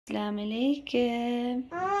Assalamu alaikum.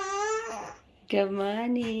 Good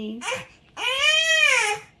morning.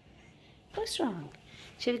 What's wrong?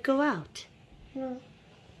 Shall we go out? No.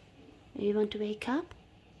 You want to wake up?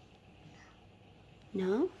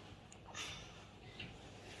 No?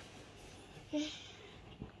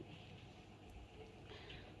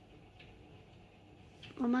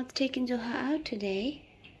 Mama's taking Zoha out today.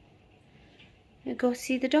 You go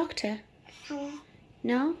see the doctor?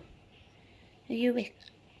 No? You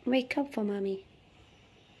wake up for mommy.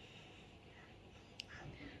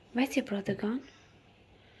 Where's your brother gone?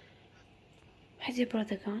 Where's your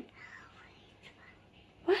brother gone?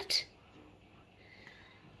 What?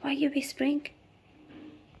 Why are you whispering?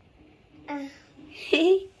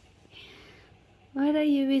 Hey, what are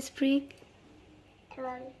you whispering?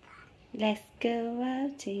 Let's go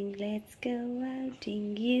outing,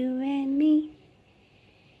 you and me,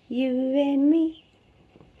 you and me.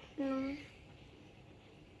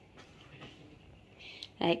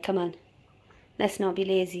 Right, come on. Let's not be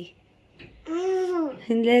lazy.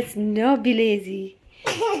 Let's not be lazy.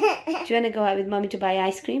 Do you want to go out with mommy to buy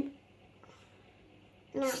ice cream?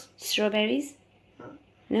 No. Strawberries?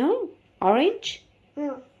 No? Orange?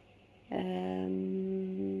 No.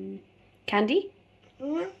 Candy?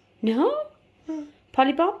 No. No? No.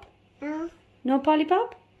 Polypop? No. No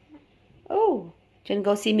Polypop? Oh, do you want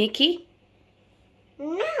to go see Mickey?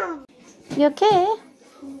 No. You okay?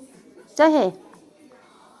 Go ahead.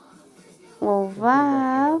 Oh,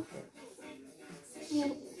 wow.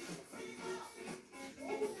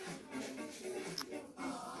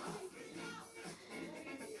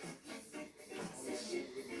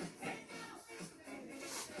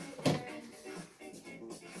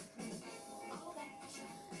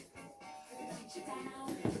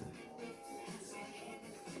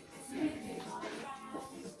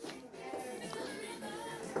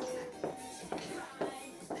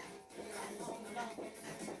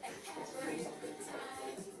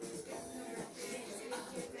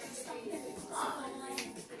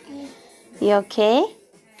 You okay?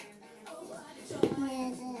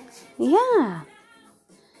 Yeah.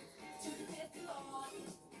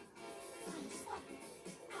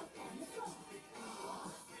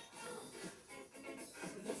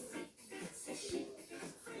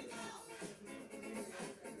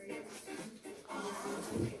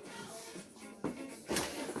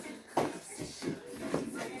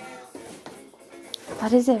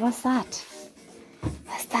 What is it? What's that?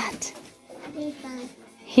 What's that?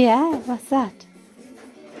 Yeah, what's that?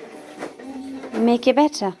 Make it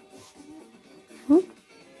better.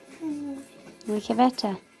 Make it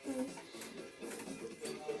better.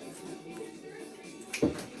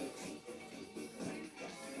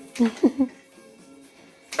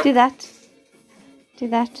 Do that. Do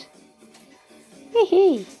that. Hey,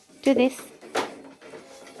 hey. Do this.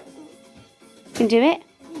 You can do it.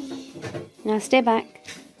 Now stay back.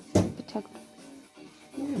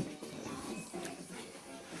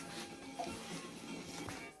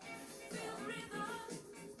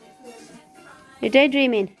 You're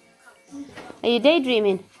daydreaming. Are you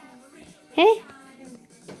daydreaming? Hey?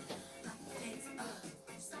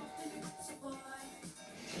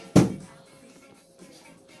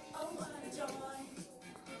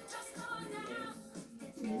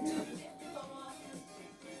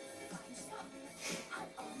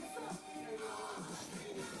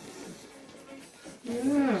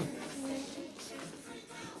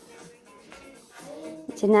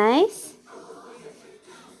 Is it nice?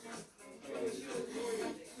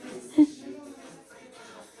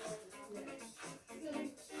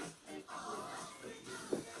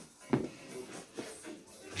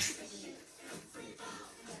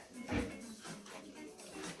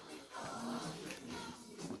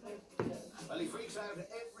 Well, he freaks out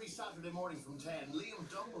every Saturday morning from 10. Liam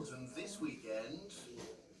Dumbleton this weekend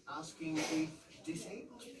asking if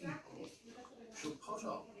disabled people should put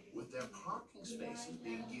up with their parking spaces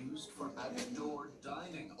being used for outdoor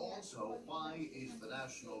dining. Also, why is the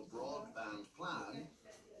National Broadband Plan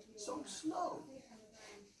so slow?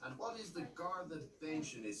 And what is the Garda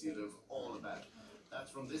Bench Initiative all about?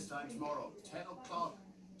 That's from this time tomorrow, 10 o'clock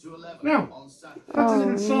to 11 on Saturday. That's a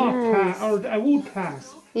little soft pass, or a wood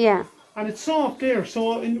pass. Yeah. And it's soft there,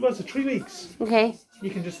 so in, what's it, 3 weeks? Okay. You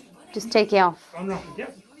can just take it off. unwrap it,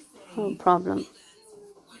 yeah. No problem.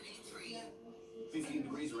 15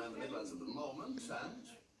 degrees around the Midlands at the moment, and,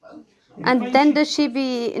 well... And then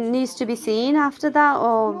needs to be seen after that,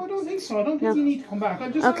 or? No, I don't think so. I don't think you need to come back.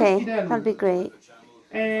 I'll just ask Okay, you then. that'll be great.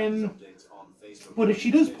 But if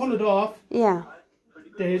she does pull it off, yeah,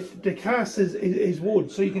 the cast is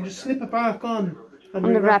wood, so you can just slip it back on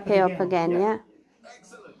and wrap it up again, yeah.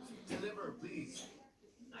 Excellent. Deliver, please.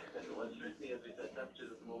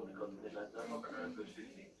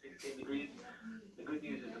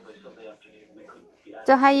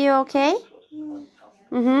 So are you okay?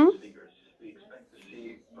 Mm-hmm.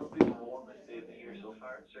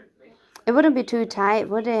 It wouldn't be too tight,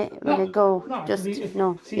 would it? Will it go? No, Just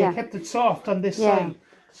no. See, Yeah. I kept it soft on this Yeah. side.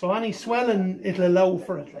 So any swelling, it'll allow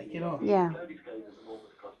for it, like, you know. Yeah.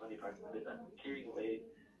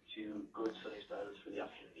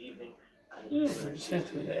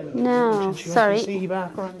 No, sorry. See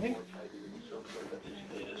back or anything.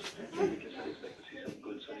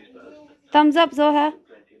 Thumbs up, Zoha.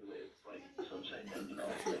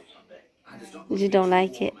 You don't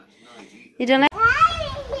like it. You don't like.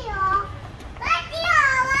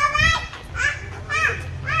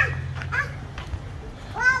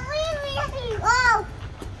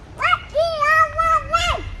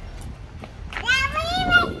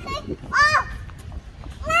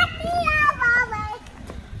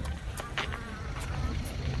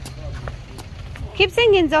 Keep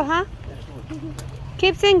singing, Zoha.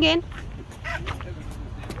 Keep singing.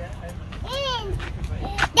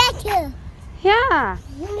 Yeah.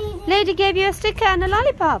 Lady gave you a sticker and a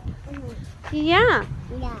lollipop. Yeah.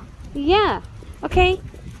 Yeah. Yeah. Okay.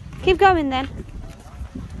 Keep going then.